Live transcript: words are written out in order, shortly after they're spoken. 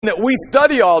that we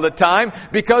study all the time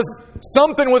because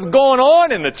something was going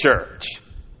on in the church.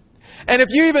 And if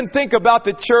you even think about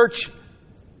the church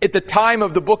at the time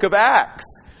of the book of Acts,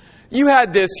 you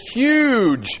had this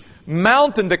huge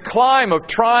mountain to climb of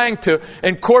trying to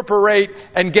incorporate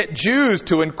and get Jews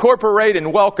to incorporate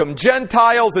and welcome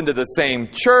Gentiles into the same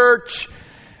church.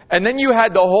 And then you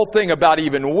had the whole thing about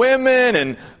even women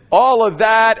and all of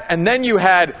that. And then you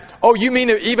had, oh, you mean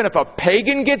even if a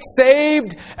pagan gets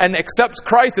saved and accepts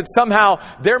Christ, that somehow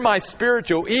they're my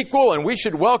spiritual equal and we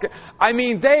should welcome. I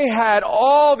mean, they had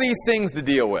all these things to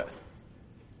deal with.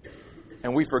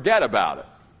 And we forget about it.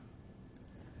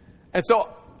 And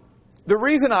so the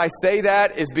reason I say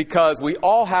that is because we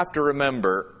all have to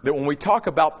remember that when we talk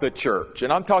about the church,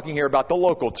 and I'm talking here about the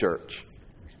local church,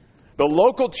 the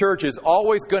local church is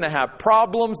always going to have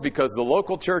problems because the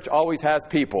local church always has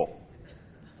people.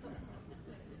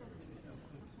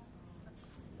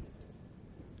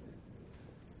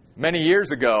 Many years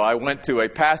ago, I went to a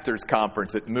pastor's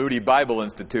conference at Moody Bible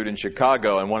Institute in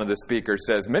Chicago, and one of the speakers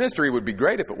says, ministry would be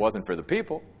great if it wasn't for the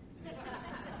people.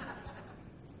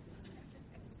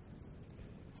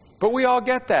 But we all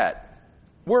get that.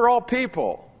 We're all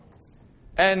people.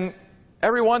 And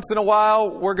every once in a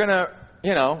while, we're going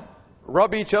to,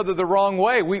 rub each other the wrong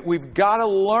way. We've got to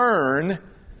learn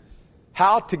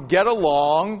how to get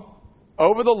along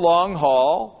over the long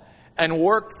haul and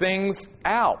work things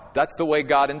out. That's the way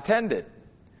God intended.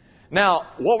 Now,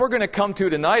 what we're going to come to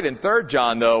tonight in 3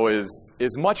 John, though, is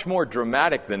much more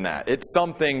dramatic than that. It's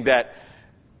something that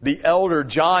the elder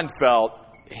John felt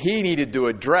he needed to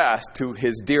address to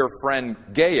his dear friend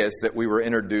Gaius that we were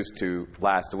introduced to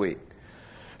last week.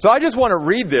 So I just want to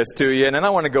read this to you, and then I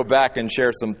want to go back and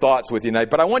share some thoughts with you tonight.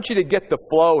 But I want you to get the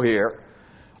flow here.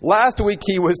 Last week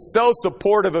he was so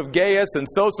supportive of Gaius and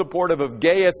so supportive of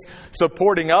Gaius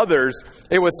supporting others.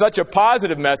 It was such a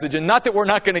positive message, and not that we're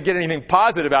not going to get anything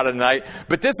positive out of tonight,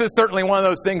 but this is certainly one of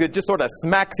those things that just sort of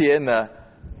smacks you in the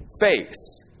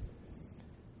face.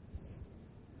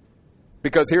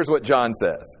 Because here's what John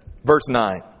says, verse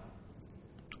 9.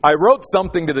 I wrote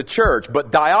something to the church,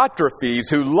 but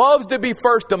Diotrephes, who loves to be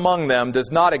first among them,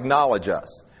 does not acknowledge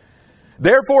us.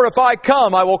 Therefore, if I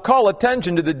come, I will call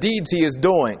attention to the deeds he is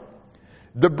doing,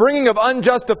 the bringing of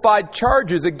unjustified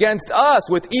charges against us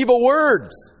with evil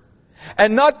words.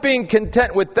 And not being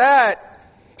content with that,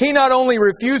 he not only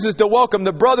refuses to welcome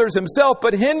the brothers himself,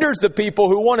 but hinders the people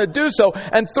who want to do so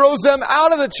and throws them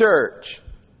out of the church.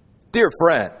 Dear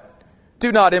friend,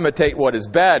 do not imitate what is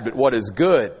bad, but what is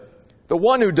good. The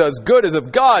one who does good is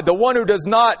of God. The one who does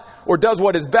not or does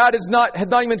what is bad has not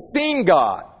even seen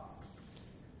God.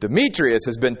 Demetrius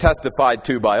has been testified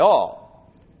to by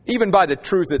all, even by the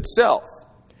truth itself.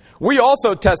 We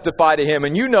also testify to him,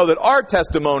 and you know that our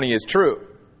testimony is true.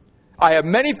 I have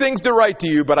many things to write to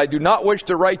you, but I do not wish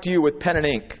to write to you with pen and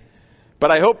ink. But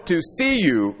I hope to see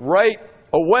you right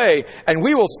away, and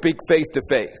we will speak face to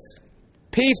face.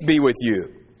 Peace be with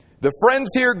you. The friends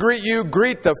here greet you.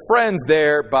 Greet the friends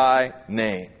there by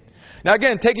name. Now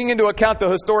again, taking into account the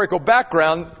historical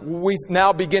background, we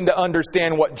now begin to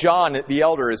understand what John, the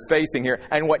elder, is facing here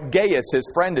and what Gaius, his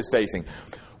friend, is facing.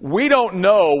 We don't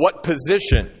know what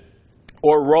position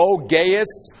or role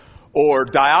Gaius or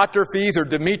Diotrephes or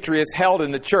Demetrius held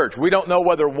in the church. We don't know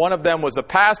whether one of them was a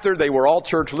pastor. They were all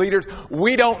church leaders.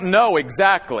 We don't know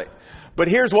exactly. But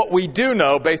here's what we do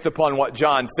know based upon what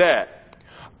John said.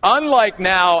 Unlike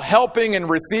now helping and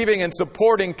receiving and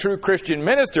supporting true Christian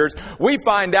ministers, we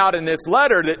find out in this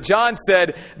letter that John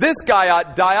said this guy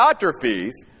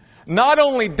Diotrephes not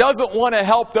only doesn't want to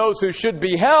help those who should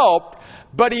be helped,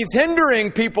 but he's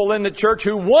hindering people in the church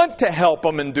who want to help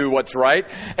them and do what's right.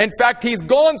 In fact, he's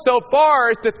gone so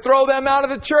far as to throw them out of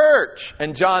the church.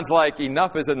 And John's like,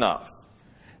 enough is enough.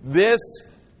 This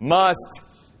must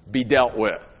be dealt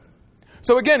with.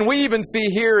 So again, we even see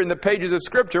here in the pages of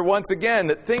Scripture, once again,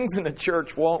 that things in the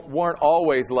church weren't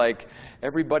always like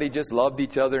everybody just loved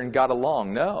each other and got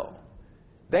along. No.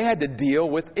 They had to deal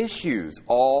with issues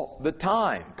all the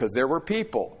time because there were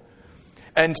people.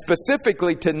 And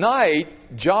specifically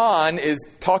tonight, John is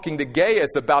talking to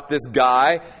Gaius about this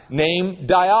guy named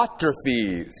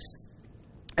Diotrephes.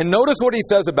 And notice what he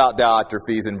says about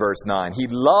Diotrephes in verse 9. He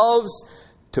loves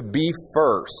to be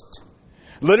first.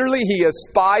 Literally, he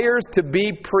aspires to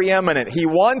be preeminent. He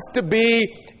wants to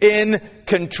be in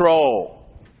control.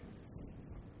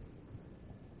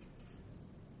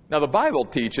 Now, the Bible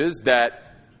teaches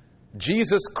that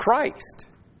Jesus Christ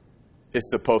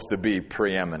is supposed to be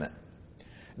preeminent.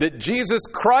 That Jesus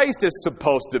Christ is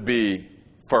supposed to be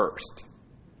first.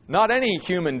 Not any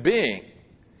human being.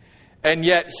 And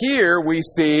yet here we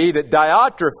see that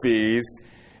Diotrephes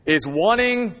is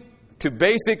wanting to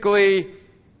basically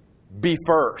be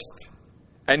first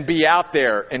and be out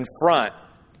there in front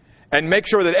and make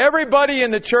sure that everybody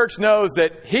in the church knows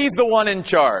that he's the one in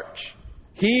charge.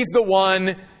 He's the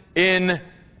one in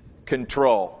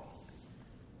control.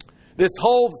 This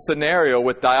whole scenario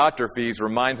with Diotrephes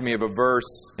reminds me of a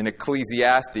verse in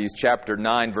Ecclesiastes chapter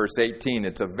 9, verse 18.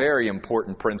 It's a very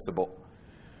important principle.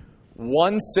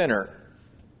 One sinner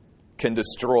can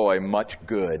destroy much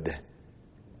good.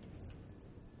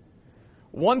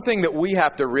 One thing that we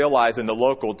have to realize in the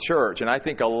local church, and I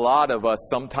think a lot of us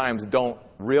sometimes don't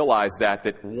realize that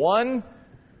one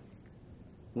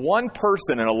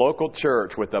person in a local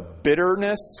church with a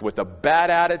bitterness, with a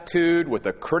bad attitude, with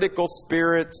a critical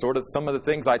spirit, sort of some of the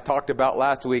things I talked about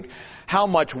last week, how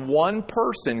much one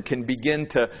person can begin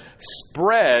to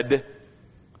spread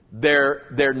their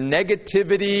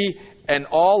negativity and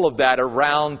all of that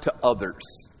around to others.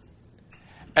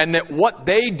 And that what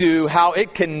they do, how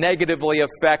it can negatively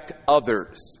affect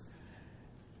others.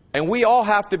 And we all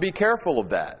have to be careful of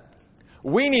that.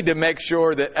 We need to make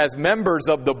sure that as members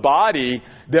of the body,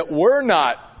 that we're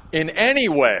not in any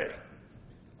way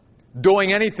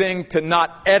doing anything to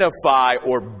not edify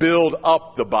or build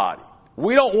up the body.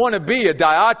 We don't want to be a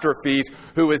Diotrephes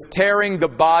who is tearing the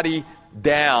body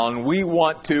down. We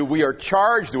are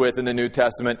charged with, in the New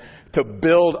Testament, to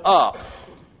build up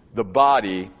the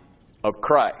body of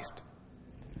Christ.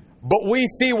 But we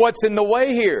see what's in the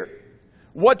way here.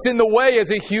 What's in the way is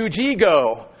a huge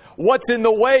ego. What's in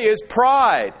the way is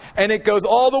pride. And it goes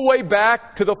all the way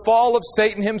back to the fall of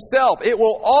Satan himself. It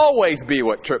will always be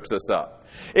what trips us up.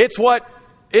 It's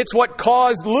what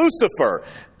caused Lucifer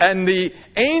and the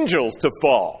angels to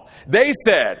fall. They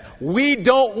said, we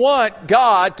don't want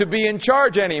God to be in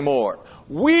charge anymore.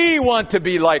 We want to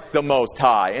be like the Most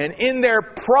High. And in their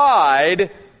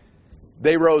pride,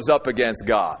 they rose up against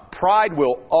God. Pride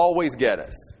will always get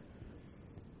us.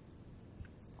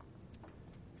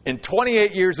 In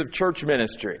 28 years of church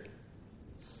ministry,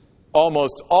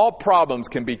 almost all problems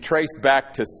can be traced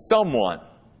back to someone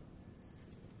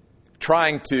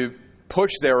trying to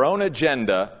push their own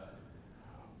agenda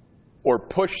or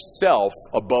push self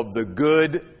above the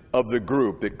good of the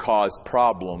group that caused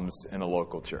problems in a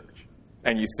local church.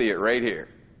 And you see it right here.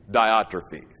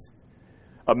 Diotrephes.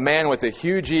 A man with a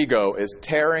huge ego is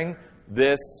tearing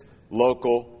this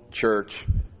local church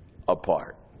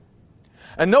apart.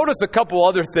 And notice a couple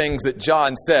other things that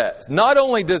John says. Not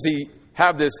only does he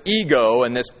have this ego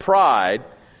and this pride,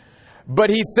 but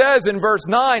he says in verse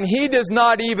 9, he does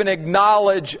not even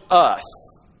acknowledge us.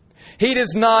 He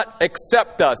does not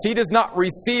accept us. He does not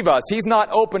receive us. He's not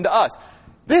open to us.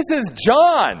 This is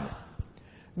John.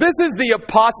 This is the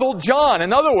Apostle John.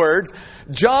 In other words,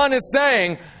 John is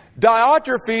saying,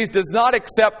 Diotrephes does not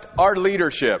accept our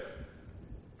leadership.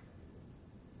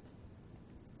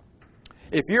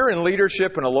 If you're in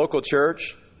leadership in a local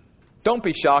church, don't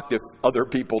be shocked if other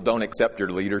people don't accept your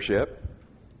leadership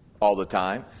all the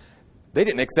time. They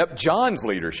didn't accept John's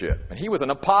leadership, and he was an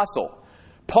apostle.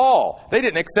 Paul, they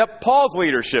didn't accept Paul's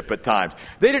leadership at times.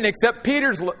 They didn't accept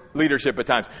Peter's leadership at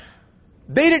times.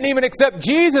 They didn't even accept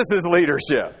Jesus'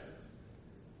 leadership.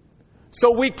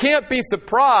 So we can't be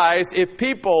surprised if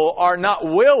people are not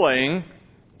willing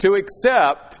to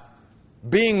accept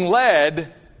being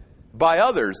led by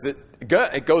others.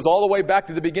 It goes all the way back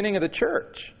to the beginning of the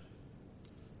church.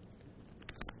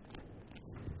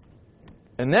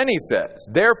 And then he says,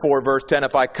 therefore, verse 10,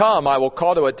 if I come, I will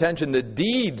call to attention the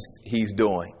deeds he's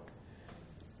doing.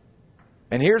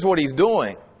 And here's what he's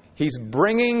doing. He's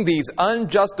bringing these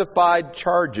unjustified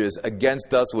charges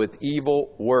against us with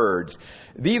evil words.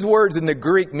 These words in the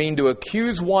Greek mean to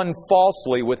accuse one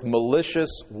falsely with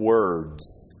malicious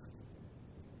words.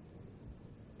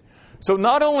 So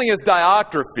not only is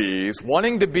Diotrephes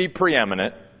wanting to be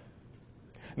preeminent,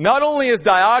 not only is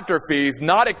Diotrephes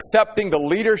not accepting the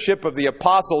leadership of the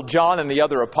Apostle John and the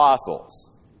other apostles,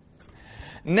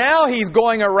 now he's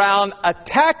going around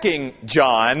attacking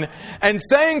John and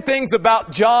saying things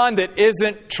about John that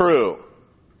isn't true.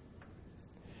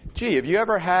 Gee, have you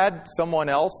ever had someone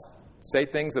else say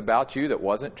things about you that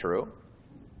wasn't true?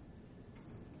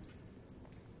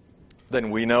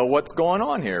 Then we know what's going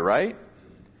on here, right?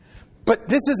 But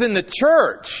this is in the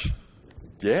church.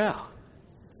 Yeah.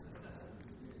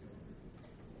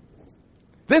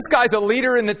 This guy's a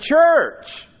leader in the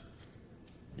church.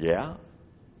 Yeah.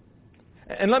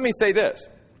 And let me say this.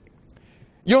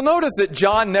 You'll notice that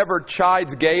John never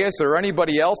chides Gaius or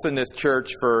anybody else in this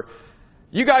church for,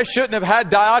 you guys shouldn't have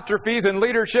had Diotrephes in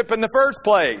leadership in the first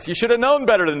place. You should have known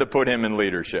better than to put him in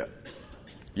leadership.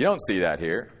 You don't see that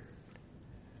here.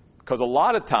 Because a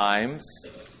lot of times,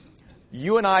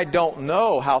 you and I don't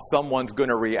know how someone's going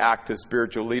to react to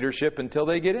spiritual leadership until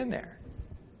they get in there.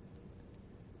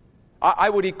 I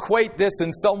would equate this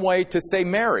in some way to, say,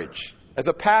 marriage. As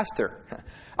a pastor,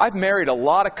 I've married a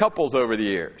lot of couples over the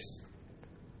years.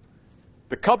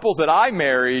 The couples that I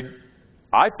married,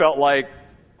 I felt like,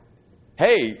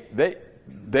 hey,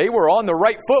 they were on the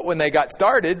right foot when they got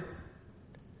started.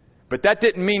 But that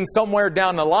didn't mean somewhere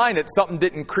down the line that something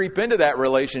didn't creep into that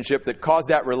relationship that caused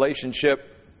that relationship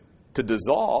to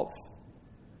dissolve.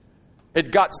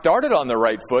 It got started on the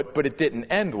right foot, but it didn't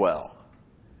end well.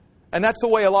 And that's the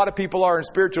way a lot of people are in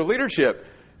spiritual leadership.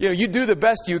 You know, you do the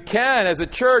best you can as a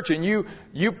church, and you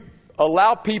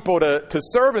allow people to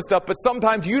serve and stuff, but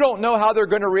sometimes you don't know how they're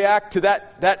going to react to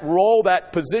that role,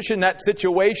 that position, that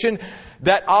situation,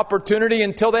 that opportunity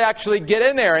until they actually get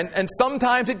in there. And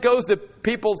sometimes it goes to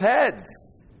people's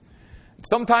heads.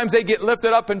 Sometimes they get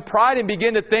lifted up in pride and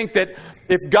begin to think that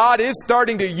if God is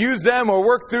starting to use them or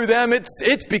work through them,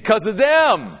 it's because of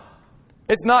them.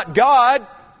 It's not God.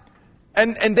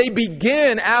 And they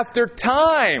begin after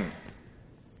time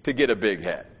to get a big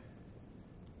head.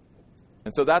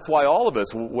 And so that's why all of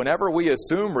us, whenever we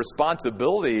assume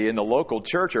responsibility in the local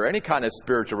church or any kind of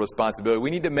spiritual responsibility, we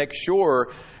need to make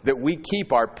sure that we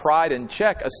keep our pride in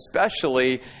check,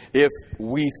 especially if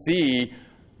we see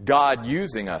God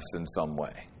using us in some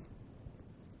way.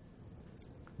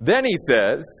 Then he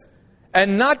says,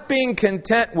 and not being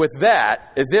content with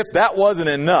that, as if that wasn't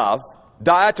enough,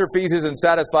 Diotrephes isn't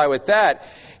satisfied with that.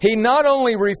 He not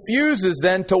only refuses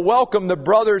then to welcome the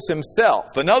brothers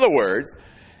himself. In other words,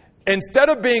 instead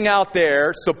of being out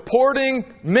there supporting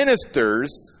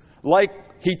ministers like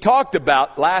he talked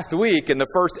about last week in the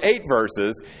first 8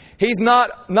 verses, he's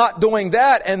not doing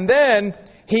that. And then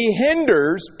he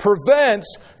hinders, prevents,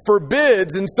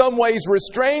 forbids, in some ways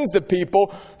restrains the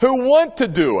people who want to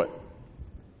do it.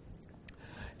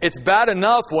 It's bad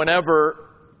enough whenever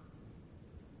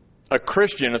a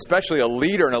Christian, especially a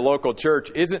leader in a local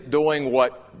church, isn't doing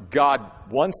what God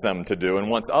wants them to do and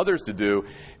wants others to do.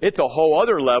 It's a whole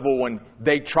other level when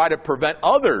they try to prevent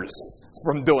others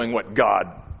from doing what God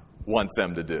wants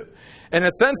them to do. In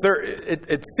a sense,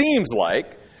 it seems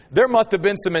like there must have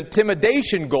been some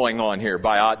intimidation going on here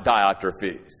by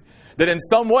Diotrephes. That in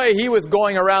some way he was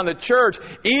going around the church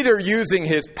either using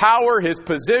his power, his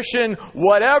position,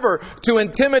 whatever, to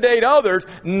intimidate others,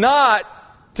 not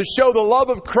to show the love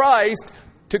of Christ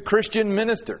to Christian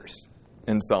ministers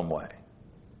in some way.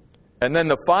 And then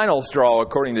the final straw,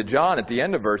 according to John, at the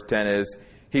end of verse 10 is,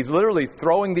 he's literally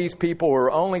throwing these people who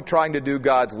are only trying to do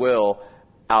God's will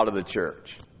out of the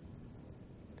church.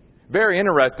 Very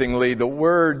interestingly, the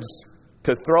words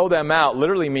to throw them out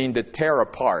literally mean to tear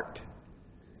apart.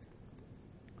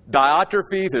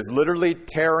 Diotrephes is literally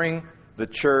tearing the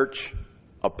church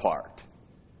apart.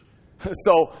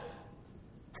 So,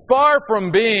 far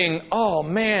from being, oh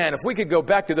man, if we could go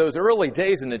back to those early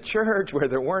days in the church where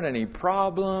there weren't any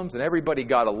problems and everybody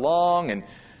got along, and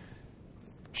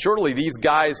surely these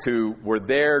guys who were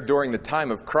there during the time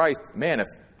of Christ, man,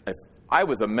 if I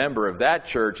was a member of that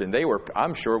church and they were,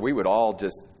 I'm sure we would all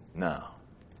just, no.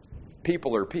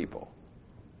 People are people.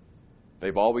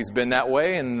 They've always been that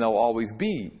way and they'll always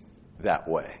be that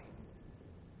way.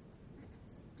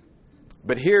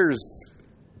 But here's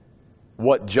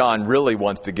what John really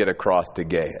wants to get across to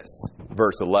Gaius.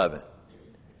 Verse 11.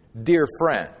 Dear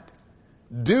friend,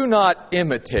 do not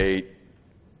imitate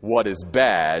what is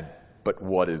bad, but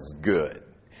what is good.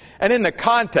 And in the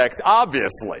context,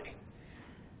 obviously,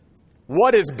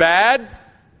 what is bad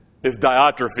is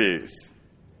Diotrephes.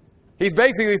 He's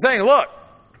basically saying, look,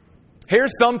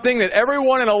 here's something that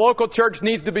everyone in a local church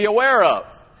needs to be aware of.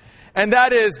 And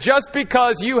that is, just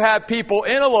because you have people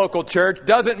in a local church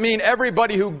doesn't mean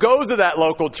everybody who goes to that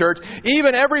local church,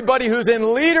 even everybody who's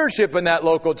in leadership in that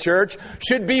local church,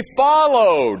 should be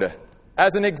followed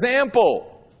as an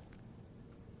example.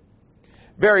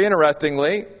 Very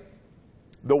interestingly,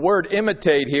 the word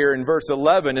imitate here in verse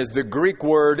 11 is the Greek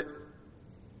word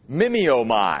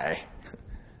mimeomai,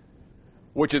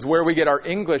 which is where we get our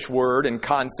English word and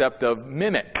concept of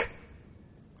mimic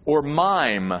or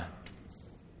mime.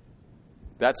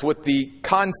 That's what the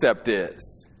concept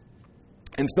is.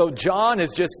 And so John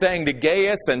is just saying to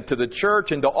Gaius and to the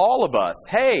church and to all of us,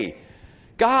 hey,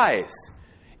 guys,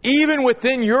 even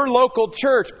within your local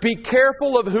church, be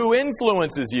careful of who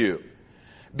influences you.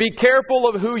 Be careful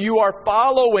of who you are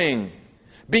following.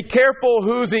 Be careful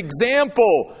whose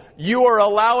example you are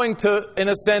allowing to, in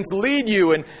a sense, lead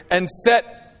you and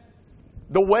set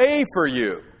the way for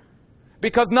you.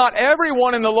 Because not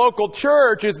everyone in the local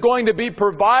church is going to be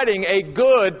providing a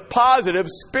good, positive,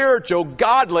 spiritual,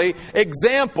 godly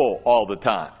example all the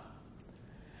time.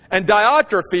 And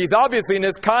Diotrephes, obviously in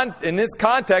this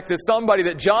context, is somebody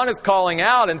that John is calling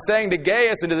out and saying to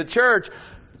Gaius and to the church,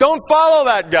 don't follow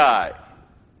that guy.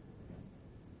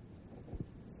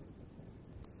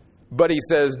 But he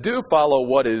says, do follow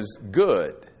what is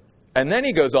good. And then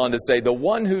he goes on to say, the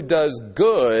one who does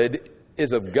good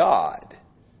is of God.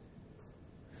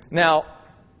 Now,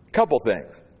 a couple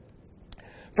things.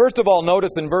 First of all,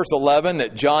 notice in verse 11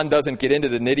 that John doesn't get into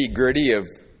the nitty-gritty of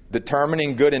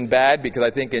determining good and bad, because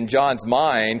I think in John's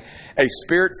mind, a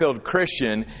Spirit-filled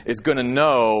Christian is going to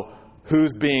know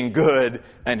who's being good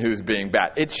and who's being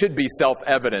bad. It should be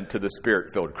self-evident to the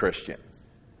Spirit-filled Christian.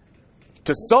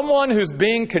 To someone who's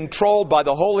being controlled by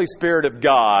the Holy Spirit of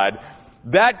God,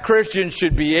 that Christian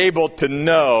should be able to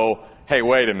know, hey,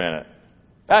 wait a minute,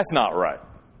 that's not right.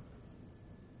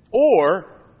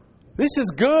 Or, this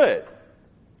is good.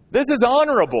 This is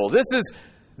honorable. This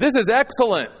is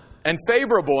excellent and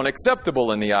favorable and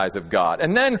acceptable in the eyes of God.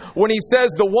 And then when he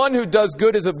says the one who does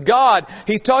good is of God,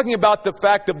 he's talking about the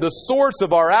fact that the source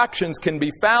of our actions can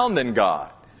be found in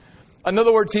God. In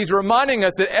other words, he's reminding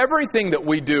us that everything that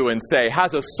we do and say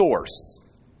has a source.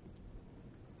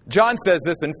 John says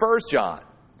this in 1 John.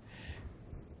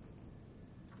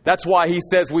 That's why he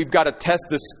says we've got to test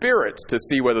the spirits to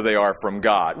see whether they are from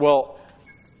God. Well,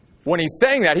 when he's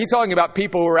saying that, he's talking about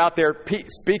people who are out there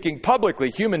speaking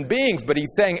publicly, human beings, but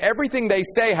he's saying everything they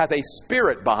say has a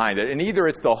spirit behind it. And either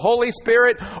it's the Holy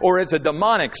Spirit or it's a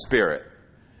demonic spirit.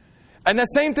 And the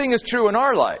same thing is true in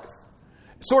our life.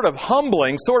 Sort of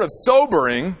humbling, sort of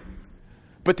sobering.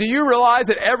 But do you realize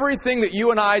that everything that you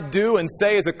and I do and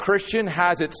say as a Christian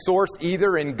has its source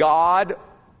either in God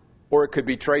or it could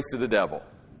be traced to the devil?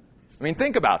 I mean,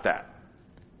 think about that.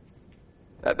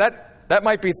 That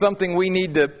might be something we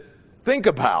need to think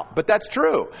about, but that's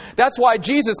true. That's why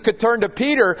Jesus could turn to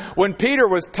Peter when Peter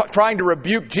was trying to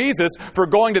rebuke Jesus for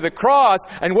going to the cross.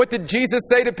 And what did Jesus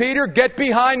say to Peter? Get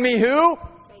behind me who?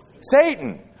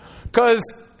 Satan. Because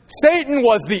Satan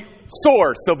was the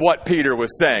source of what Peter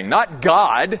was saying, not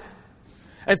God.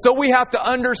 And so we have to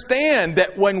understand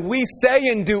that when we say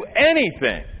and do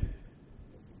anything,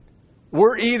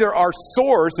 our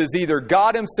source is either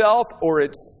God himself or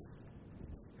it's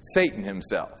Satan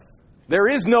himself. There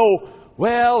is no,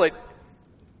 there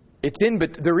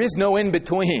is no in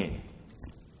between.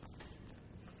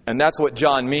 And that's what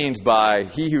John means by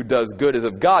he who does good is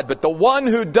of God. But the one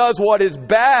who does what is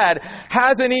bad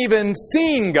hasn't even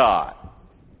seen God.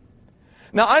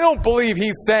 Now, I don't believe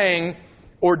he's saying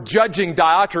or judging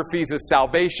Diotrephes'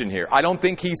 salvation here. I don't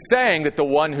think he's saying that the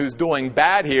one who's doing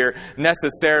bad here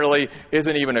necessarily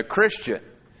isn't even a Christian.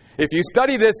 If you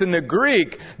study this in the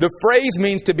Greek, the phrase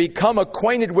means to become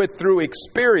acquainted with through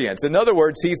experience. In other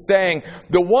words, he's saying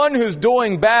the one who's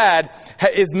doing bad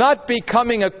is not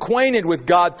becoming acquainted with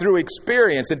God through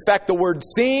experience. In fact, the word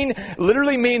seen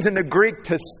literally means in the Greek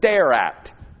to stare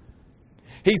at.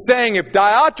 He's saying if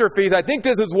Diotrephes, I think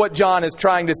this is what John is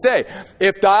trying to say,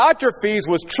 if Diotrephes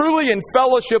was truly in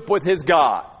fellowship with his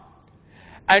God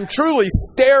and truly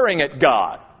staring at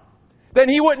God, then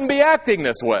he wouldn't be acting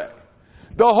this way.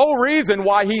 The whole reason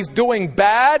why he's doing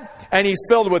bad and he's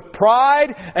filled with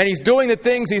pride and he's doing the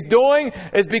things he's doing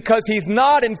is because he's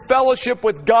not in fellowship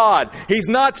with God. He's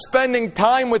not spending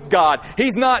time with God.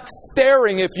 He's not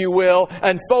staring, if you will,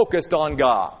 and focused on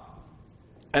God.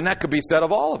 And that could be said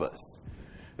of all of us.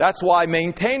 That's why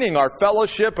maintaining our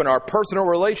fellowship and our personal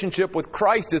relationship with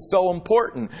Christ is so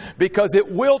important, because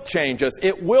it will change us.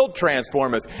 It will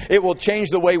transform us. It will change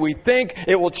the way we think.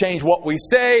 It will change what we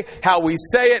say, how we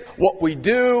say it, what we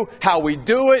do, how we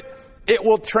do it. It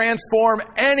will transform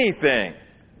anything.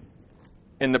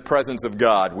 In the presence of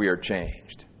God, we are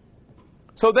changed.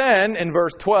 So then, in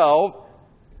verse 12,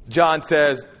 John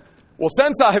says, well,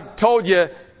 since I've told you,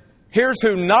 here's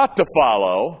who not to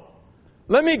follow,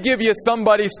 let me give you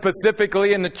somebody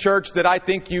specifically in the church that I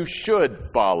think you should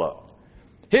follow.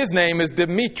 His name is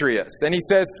Demetrius, and he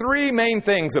says three main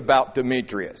things about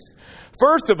Demetrius.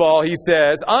 First of all, he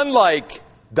says, unlike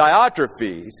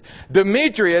Diotrephes,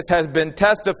 Demetrius has been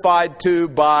testified to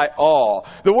by all.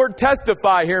 The word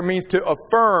testify here means to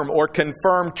affirm or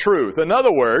confirm truth. In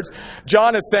other words,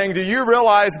 John is saying, do you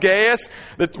realize, Gaius,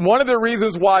 that one of the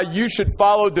reasons why you should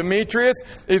follow Demetrius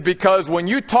is because when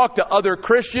you talk to other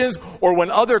Christians or when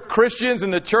other Christians in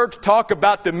the church talk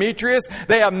about Demetrius,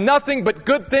 they have nothing but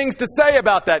good things to say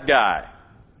about that guy.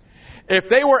 If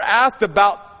they were asked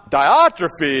about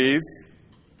Diotrephes,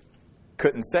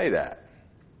 couldn't say that.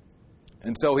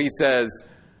 And so he says,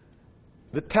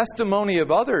 the testimony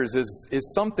of others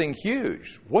is something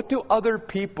huge. What do other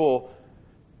people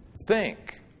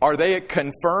think? Are they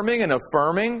confirming and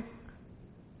affirming?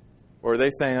 Or are they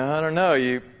saying, I don't know,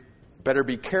 you Better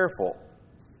be careful.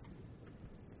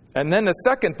 And then the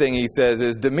second thing he says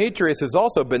is Demetrius has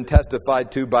also been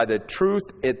testified to by the truth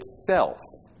itself.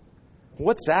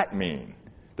 What's that mean?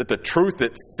 That the truth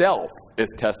itself is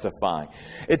testifying.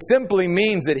 It simply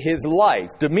means that his life,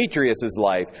 Demetrius'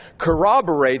 life,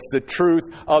 corroborates the truth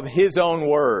of his own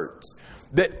words.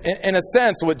 That, in a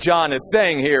sense, what John is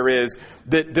saying here is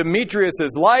that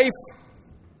Demetrius' life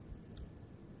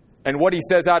and what he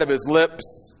says out of his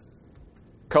lips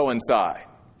coincide.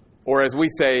 Or as we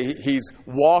say, he's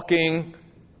walking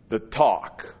the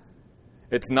talk.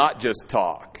 It's not just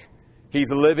talk. He's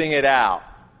living it out.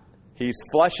 He's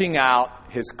fleshing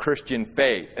out his Christian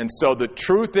faith. And so the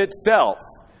truth itself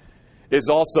is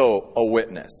also a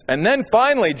witness. And then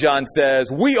finally, John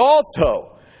says, we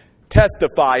also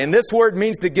testify. And this word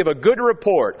means to give a good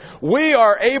report. We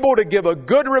are able to give a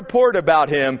good report about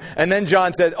him. And then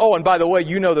John says, oh, and by the way,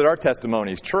 you know that our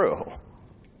testimony is true.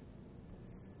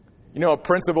 You know, a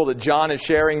principle that John is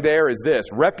sharing there is this.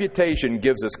 Reputation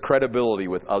gives us credibility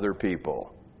with other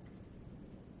people.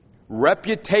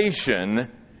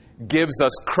 Reputation gives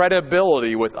us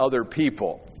credibility with other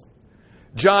people.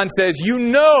 John says, you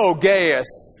know,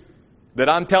 Gaius, that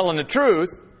I'm telling the truth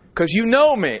because you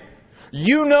know me.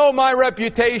 You know my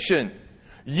reputation.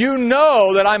 You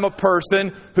know that I'm a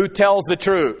person who tells the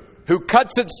truth, who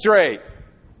cuts it straight.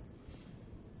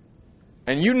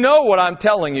 And you know what I'm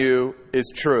telling you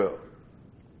is true.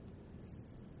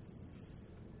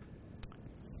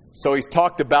 So he's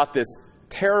talked about this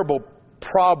terrible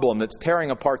problem that's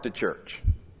tearing apart the church.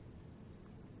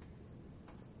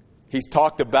 He's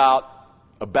talked about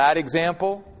a bad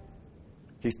example.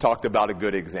 He's talked about a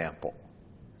good example.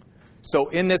 So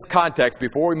in this context,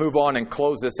 before we move on and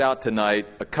close this out tonight,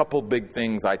 a couple big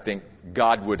things I think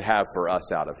God would have for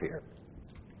us out of here.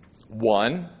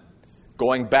 One,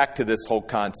 going back to this whole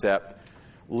concept,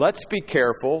 let's be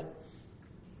careful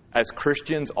as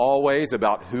Christians always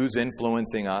about who's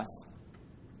influencing us,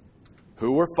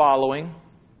 who we're following,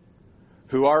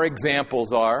 who our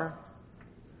examples are,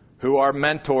 who our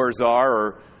mentors are,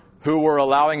 or who we're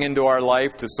allowing into our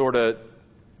life to sort of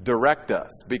direct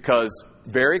us. Because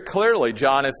very clearly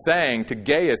John is saying to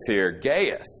Gaius here,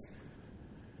 Gaius,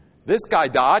 this guy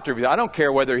Diotrephes, I don't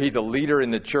care whether he's a leader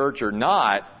in the church or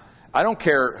not. I don't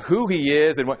care who he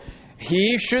is and what.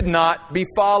 He should not be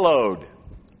followed.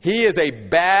 He is a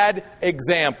bad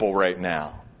example right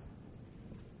now.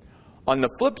 On the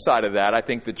flip side of that, I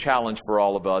think the challenge for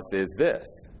all of us is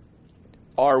this.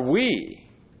 Are we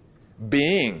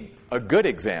being a good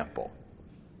example?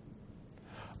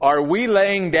 Are we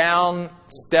laying down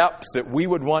steps that we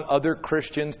would want other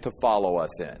Christians to follow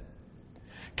us in?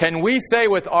 Can we say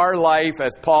with our life,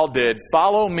 as Paul did,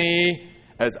 follow me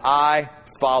as I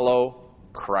follow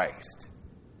Christ?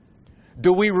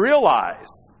 Do we realize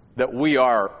that we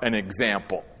are an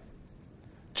example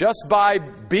just by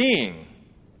being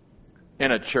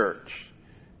in a church?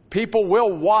 People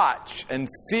will watch and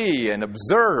see and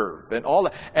observe and all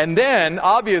that. And then,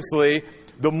 obviously,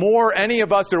 the more any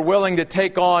of us are willing to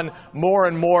take on more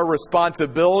and more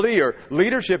responsibility or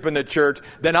leadership in the church,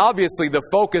 then obviously the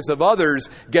focus of others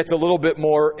gets a little bit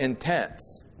more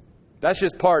intense. That's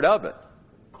just part of it.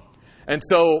 And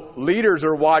so leaders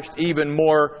are watched even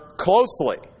more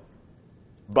closely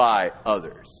by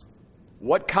others.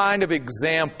 What kind of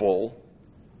example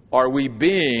are we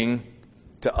being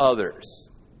to others?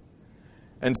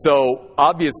 And so,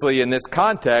 obviously, in this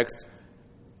context,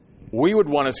 we would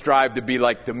want to strive to be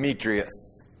like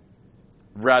Demetrius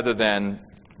rather than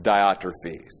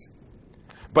Diotrephes.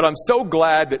 But I'm so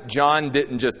glad that John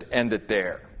didn't just end it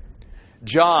there.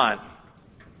 John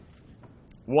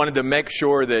wanted to make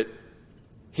sure that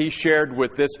he shared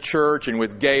with this church and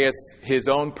with Gaius his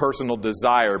own personal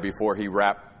desire before he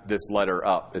wrapped this letter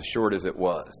up, as short as it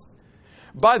was.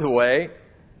 By the way,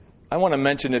 I want to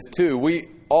mention this too. We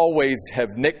always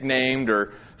have nicknamed,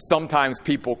 or sometimes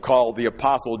people call the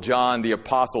Apostle John the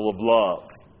Apostle of Love.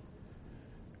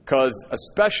 Because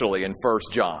especially in 1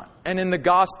 John and in the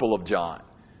Gospel of John,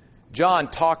 John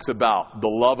talks about the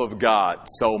love of God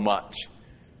so much.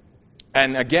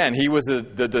 And again, he was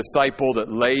the disciple that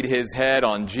laid his head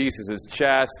on Jesus'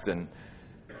 chest. And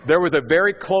there was a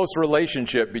very close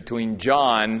relationship between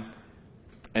John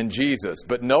and Jesus.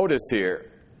 But notice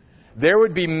here, there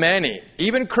would be many,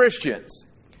 even Christians,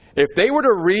 if they were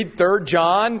to read 3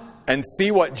 John and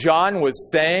see what John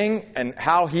was saying and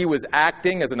how he was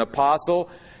acting as an apostle,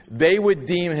 they would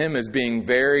deem him as being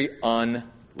very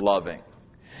unloving.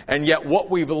 And yet what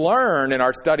we've learned in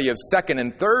our study of 2nd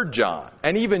and 3rd John,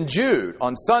 and even Jude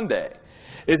on Sunday,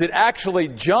 is that actually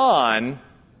John,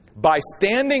 by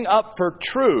standing up for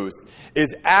truth,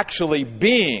 is actually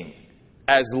being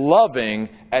as loving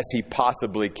as he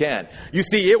possibly can. You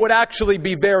see, it would actually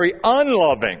be very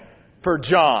unloving for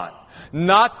John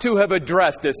not to have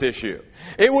addressed this issue.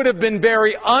 It would have been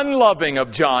very unloving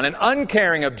of John and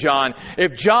uncaring of John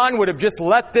if John would have just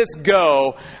let this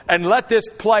go and let this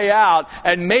play out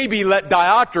and maybe let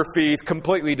Diotrephes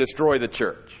completely destroy the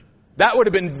church. That would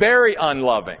have been very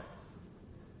unloving.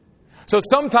 So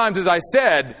sometimes, as I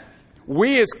said,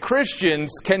 we as Christians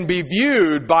can be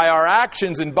viewed by our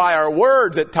actions and by our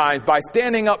words at times, by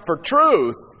standing up for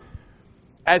truth,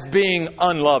 as being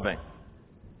unloving.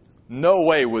 No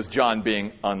way was John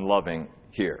being unloving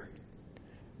here.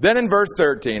 Then in verse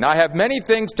 13, I have many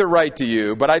things to write to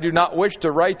you, but I do not wish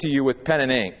to write to you with pen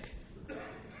and ink.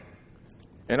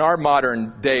 In our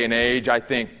modern day and age, I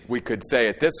think we could say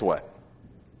it this way.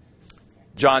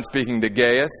 John speaking to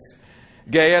Gaius,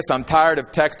 Gaius, I'm tired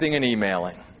of texting and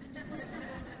emailing.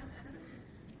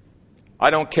 I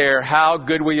don't care how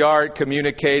good we are at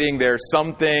communicating. There are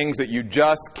some things that you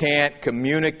just can't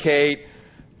communicate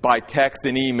by text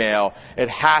and email. It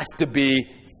has to be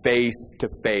face to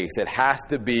face. It has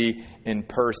to be in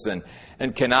person.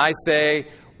 And can I say,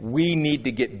 we need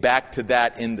to get back to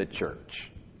that in the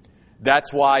church.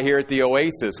 That's why here at the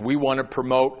Oasis, we want to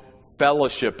promote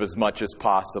fellowship as much as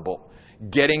possible.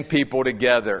 Getting people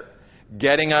together.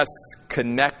 Getting us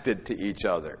connected to each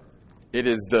other. It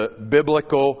is the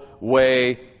biblical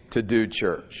way to do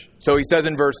church. So he says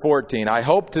in verse 14, I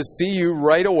hope to see you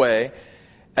right away,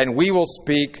 and we will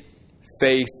speak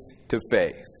face to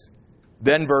face.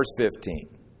 Then verse 15,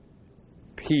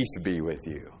 peace be with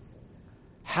you.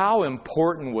 How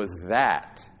important was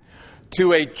that?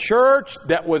 To a church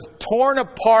that was torn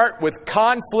apart with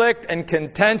conflict and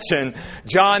contention,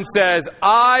 John says,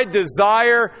 I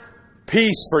desire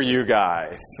peace for you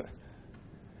guys.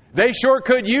 They sure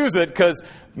could use it because,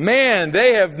 man,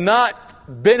 they have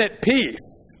not been at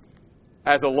peace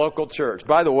as a local church.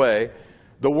 By the way,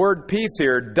 the word peace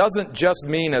here doesn't just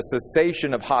mean a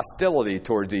cessation of hostility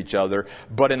towards each other,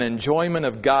 but an enjoyment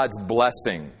of God's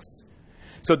blessings.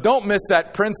 So don't miss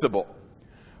that principle.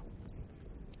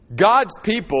 God's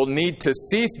people need to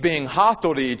cease being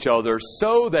hostile to each other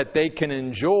so that they can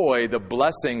enjoy the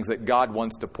blessings that God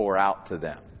wants to pour out to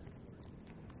them.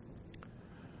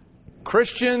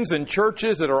 Christians and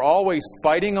churches that are always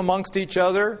fighting amongst each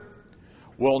other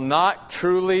will not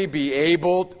truly be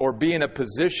able or be in a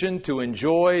position to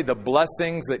enjoy the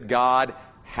blessings that God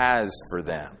has for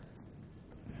them.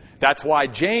 That's why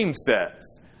James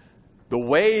says, the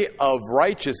way of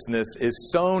righteousness is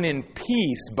sown in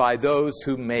peace by those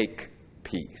who make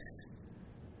peace.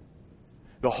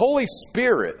 The Holy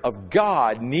Spirit of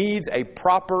God needs a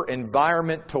proper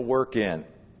environment to work in.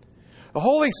 The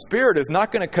Holy Spirit is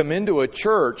not going to come into a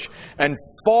church and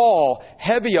fall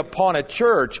heavy upon a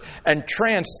church and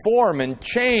transform and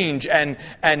change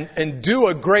and do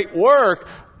a great work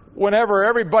whenever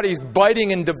everybody's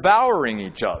biting and devouring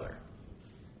each other.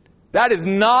 That is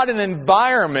not an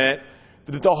environment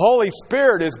that the Holy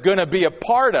Spirit is going to be a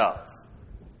part of.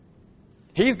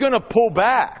 He's going to pull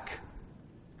back.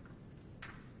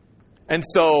 And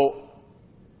so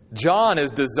John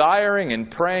is desiring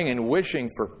and praying and wishing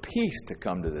for peace to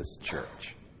come to this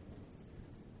church.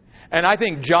 And I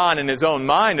think John in his own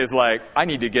mind is like, I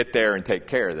need to get there and take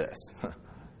care of this.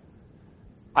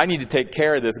 I need to take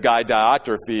care of this guy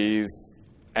Diotrephes,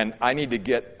 and I need to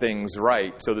get things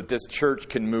right so that this church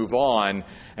can move on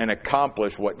and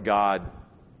accomplish what God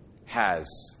has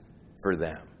for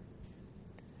them.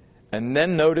 And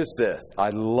then notice this. I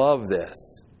love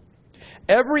this.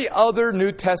 Every other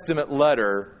New Testament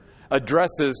letter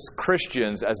addresses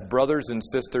Christians as brothers and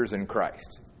sisters in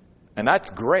Christ. And that's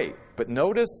great. But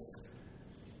notice,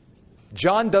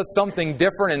 John does something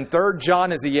different in 3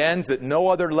 John as he ends that no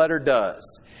other letter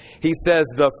does. He says,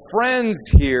 the friends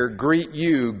here greet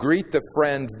you. Greet the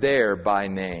friends there by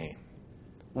name.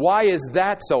 Why is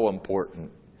that so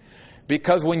important?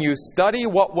 Because when you study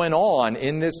what went on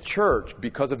in this church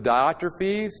because of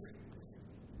Diotrephes,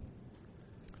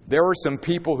 there were some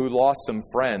people who lost some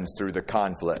friends through the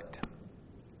conflict.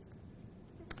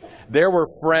 There were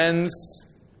friends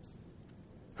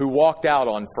who walked out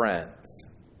on friends.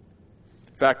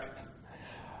 In fact,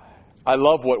 I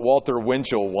love what Walter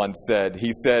Winchell once said.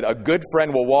 He said, a good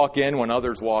friend will walk in when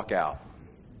others walk out.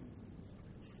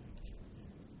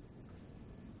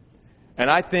 And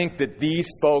I think that these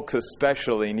folks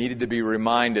especially needed to be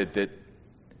reminded that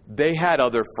they had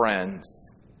other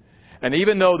friends. And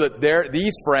even though that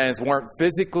these friends weren't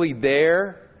physically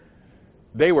there,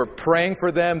 they were praying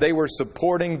for them, they were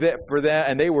supporting for them,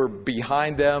 and they were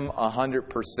behind them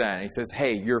 100%. He says,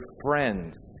 hey, your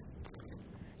friends.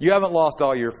 You haven't lost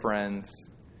all your friends.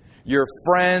 Your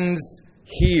friends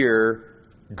here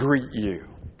greet you.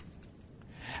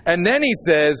 And then he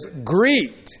says,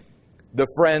 greet the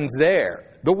friends there.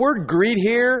 The word greet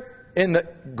here in the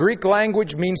Greek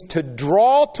language means to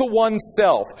draw to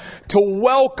oneself, to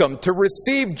welcome, to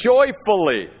receive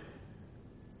joyfully.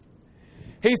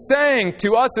 He's saying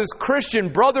to us as Christian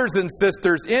brothers and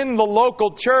sisters in the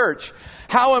local church,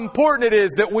 how important it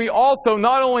is that we also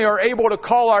not only are able to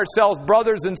call ourselves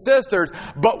brothers and sisters,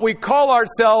 but we call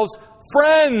ourselves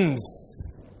friends.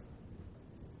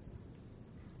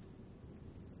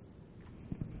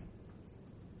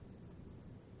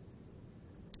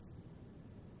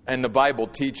 And the Bible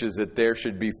teaches that there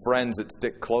should be friends that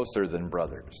stick closer than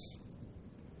brothers.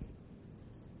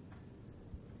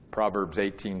 Proverbs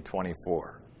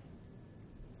 18:24.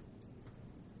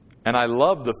 And I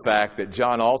love the fact that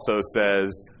John also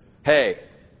says, hey,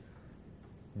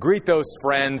 greet those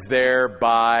friends there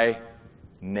by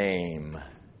name.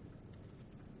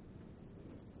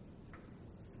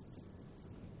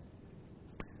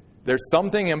 There's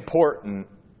something important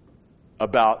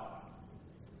about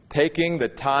taking the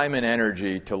time and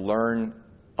energy to learn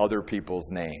other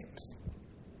people's names.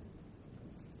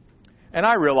 And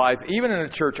I realize, even in a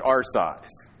church our size,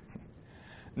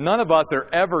 none of us are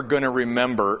ever going to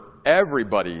remember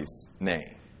everybody's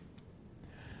name.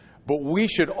 But we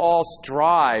should all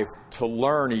strive to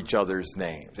learn each other's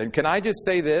names. And can I just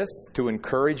say this to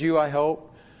encourage you, I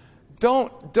hope?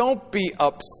 Don't be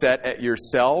upset at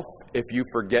yourself if you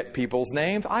forget people's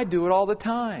names. I do it all the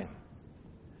time.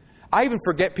 I even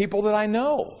forget people that I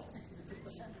know.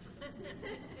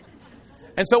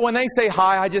 And so when they say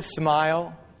hi, I just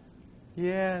smile.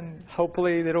 Yeah, and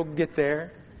hopefully it'll get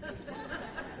there.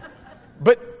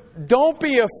 But don't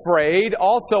be afraid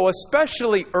also,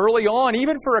 especially early on,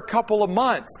 even for a couple of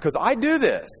months, because I do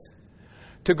this,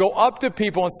 to go up to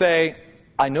people and say,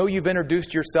 I know you've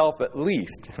introduced yourself at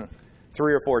least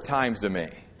 3 or 4 times to me,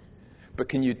 but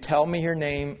can you tell me your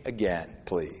name again,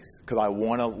 please? Because I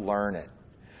want to learn it.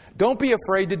 Don't be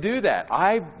afraid to do that.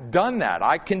 I've done that.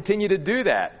 I continue to do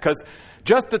that, because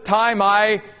just the time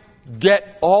I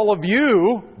get all of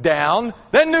you down,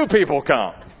 then new people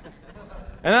come.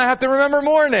 And I have to remember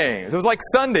more names. It was like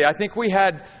Sunday. I think we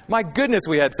had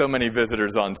so many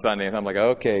visitors on Sunday. And I'm like,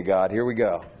 okay, God, here we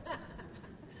go.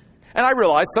 And I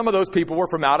realized some of those people were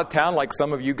from out of town, like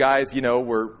some of you guys,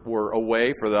 were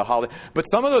away for the holiday. But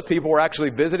some of those people were actually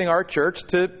visiting our church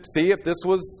to see if this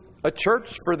was a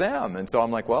church for them. And so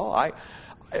I'm like, well,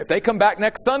 if they come back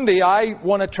next Sunday, I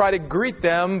want to try to greet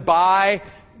them by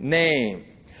name.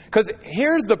 Because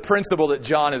here's the principle that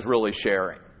John is really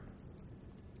sharing.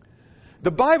 The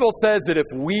Bible says that if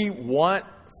we want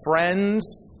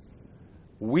friends,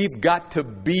 we've got to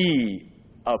be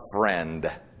a friend.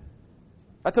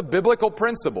 That's a biblical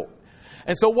principle.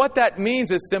 And so what that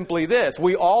means is simply this.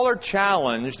 We all are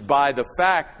challenged by the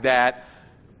fact that,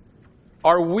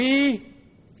 are we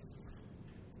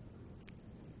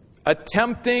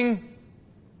attempting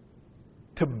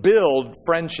to build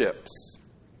friendships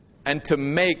and to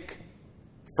make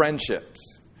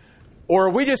friendships? Or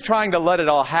are we just trying to let it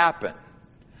all happen?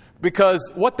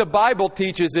 Because what the Bible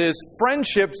teaches is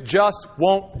friendships just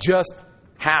won't just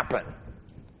happen.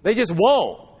 They just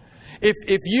won't.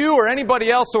 If you or anybody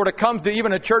else sort of comes to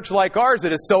even a church like ours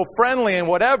that is so friendly and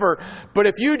whatever, but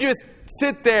if you just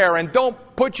sit there and don't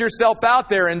put yourself out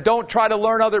there and don't try to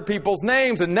learn other people's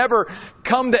names and never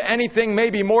come to anything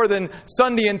maybe more than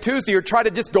Sunday and Tuesday, or try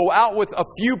to just go out with a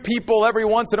few people every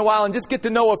once in a while and just get to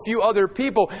know a few other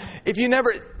people,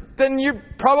 then you're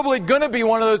probably going to be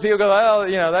one of those people who go,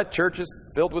 well, that church is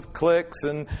filled with cliques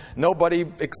and nobody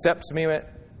accepts me.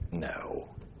 No.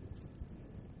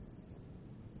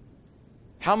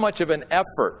 How much of an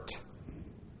effort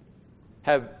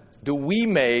do we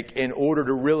make in order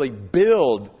to really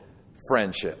build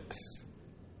friendships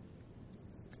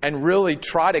and really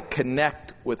try to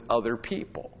connect with other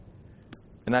people?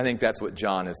 And I think that's what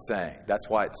John is saying. That's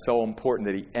why it's so important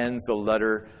that he ends the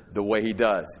letter the way he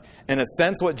does. In a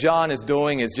sense, what John is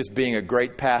doing is just being a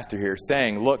great pastor here,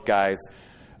 saying, look, guys,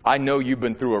 I know you've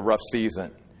been through a rough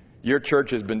season. Your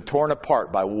church has been torn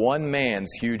apart by one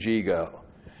man's huge ego.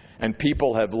 And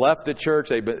people have left the church.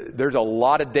 There's a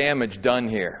lot of damage done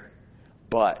here.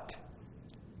 But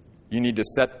you need to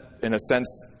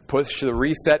push the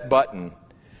reset button.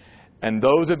 And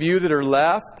those of you that are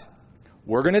left,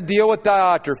 we're going to deal with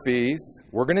Diotrephes.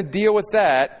 We're going to deal with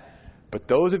that. But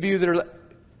those of you that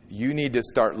you need to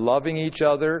start loving each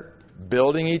other,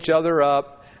 building each other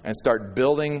up, and start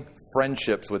building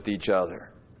friendships with each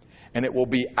other. And it will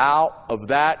be out of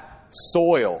that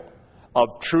soil of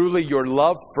truly your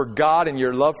love for God and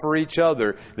your love for each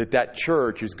other, that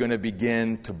church is going to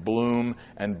begin to bloom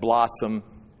and blossom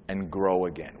and grow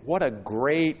again. What a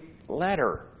great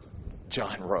letter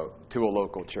John wrote to a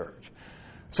local church.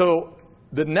 So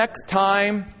the next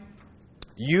time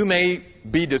you may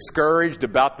be discouraged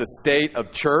about the state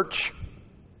of church,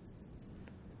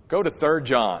 go to 3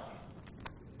 John.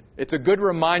 It's a good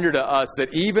reminder to us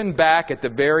that even back at the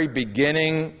very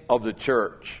beginning of the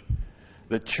church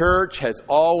has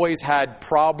always had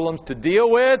problems to deal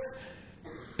with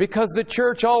because the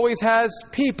church always has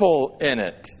people in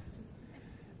it.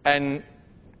 And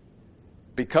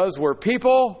because we're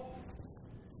people,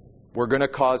 we're going to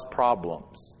cause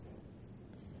problems.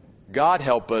 God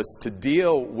help us to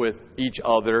deal with each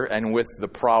other and with the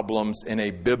problems in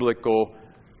a biblical,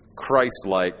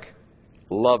 Christ-like,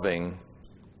 loving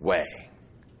way.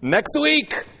 Next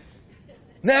week,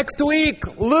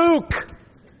 Luke.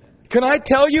 Can I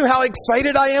tell you how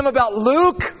excited I am about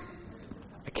Luke?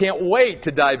 I can't wait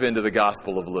to dive into the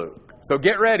Gospel of Luke. So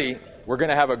get ready. We're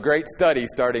going to have a great study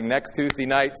starting next Tuesday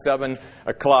night, 7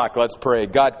 o'clock. Let's pray.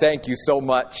 God, thank you so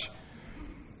much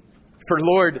for,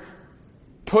 Lord,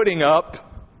 putting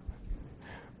up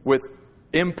with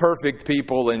imperfect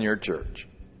people in your church.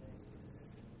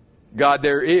 God,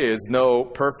 there is no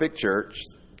perfect church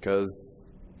because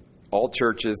all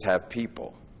churches have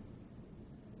people.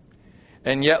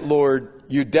 And yet, Lord,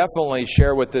 you definitely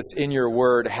share with us in your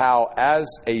word how, as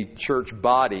a church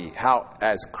body, how,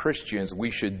 as Christians,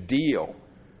 we should deal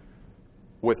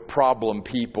with problem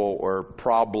people or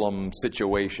problem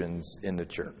situations in the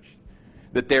church.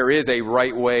 That there is a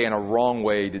right way and a wrong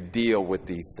way to deal with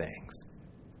these things.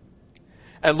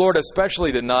 And Lord,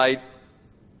 especially tonight,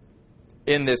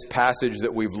 in this passage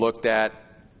that we've looked at,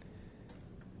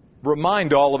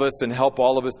 remind all of us and help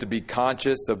all of us to be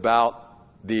conscious about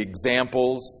the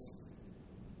examples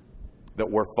that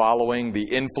we're following, the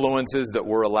influences that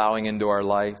we're allowing into our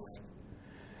life.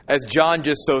 As John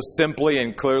just so simply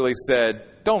and clearly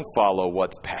said, don't follow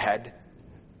what's bad.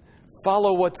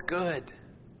 Follow what's good.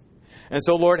 And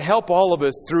so, Lord, help all of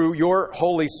us through your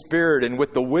Holy Spirit and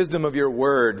with the wisdom of your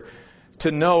word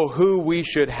to know who we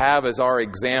should have as our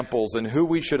examples and who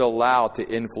we should allow to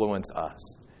influence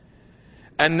us.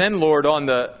 And then, Lord, on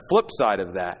the flip side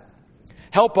of that,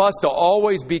 help us to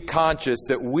always be conscious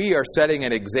that we are setting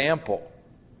an example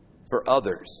for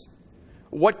others.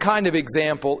 What kind of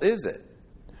example is it?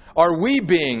 Are we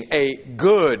being a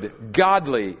good,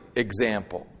 godly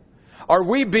example? Are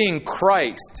we being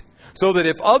Christ so that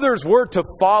if others were to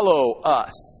follow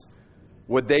us,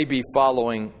 would they be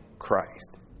following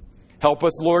Christ? Help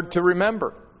us, Lord, to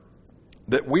remember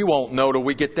that we won't know till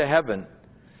we get to heaven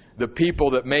the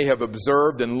people that may have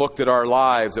observed and looked at our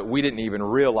lives that we didn't even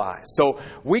realize. So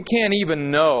we can't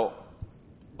even know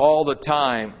all the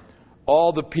time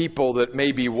all the people that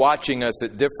may be watching us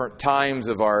at different times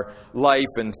of our life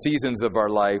and seasons of our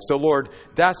life. So Lord,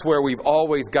 that's where we've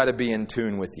always got to be in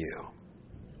tune with you.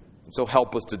 So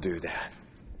help us to do that.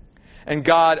 And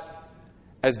God,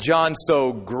 as John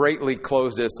so greatly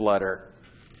closed this letter,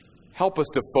 help us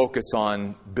to focus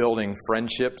on building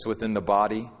friendships within the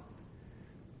body.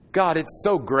 God, it's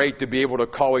so great to be able to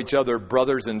call each other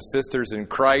brothers and sisters in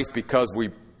Christ because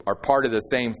we are part of the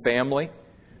same family.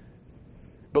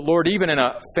 But Lord, even in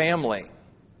a family,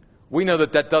 we know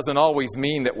that doesn't always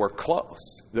mean that we're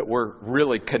close, that we're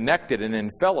really connected and in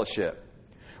fellowship.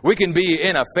 We can be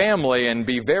in a family and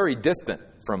be very distant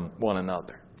from one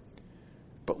another.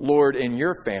 But Lord, in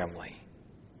your family,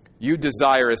 you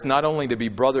desire us not only to be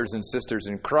brothers and sisters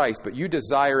in Christ, but you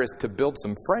desire us to build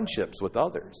some friendships with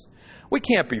others. We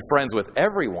can't be friends with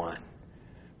everyone,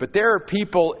 but there are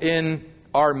people in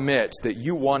our midst that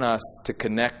you want us to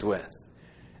connect with,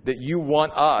 that you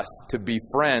want us to be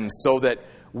friends so that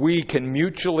we can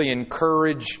mutually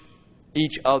encourage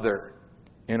each other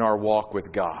in our walk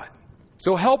with God.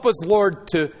 So help us, Lord,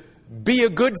 to be a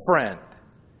good friend.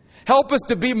 Help us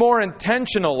to be more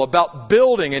intentional about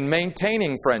building and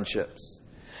maintaining friendships.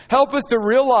 Help us to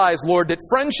realize, Lord, that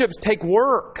friendships take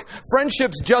work.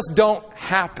 Friendships just don't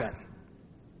happen.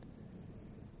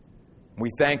 We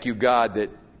thank you, God, that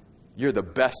you're the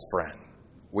best friend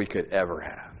we could ever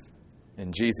have.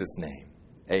 In Jesus' name,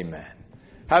 amen.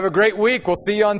 Have a great week. We'll see you on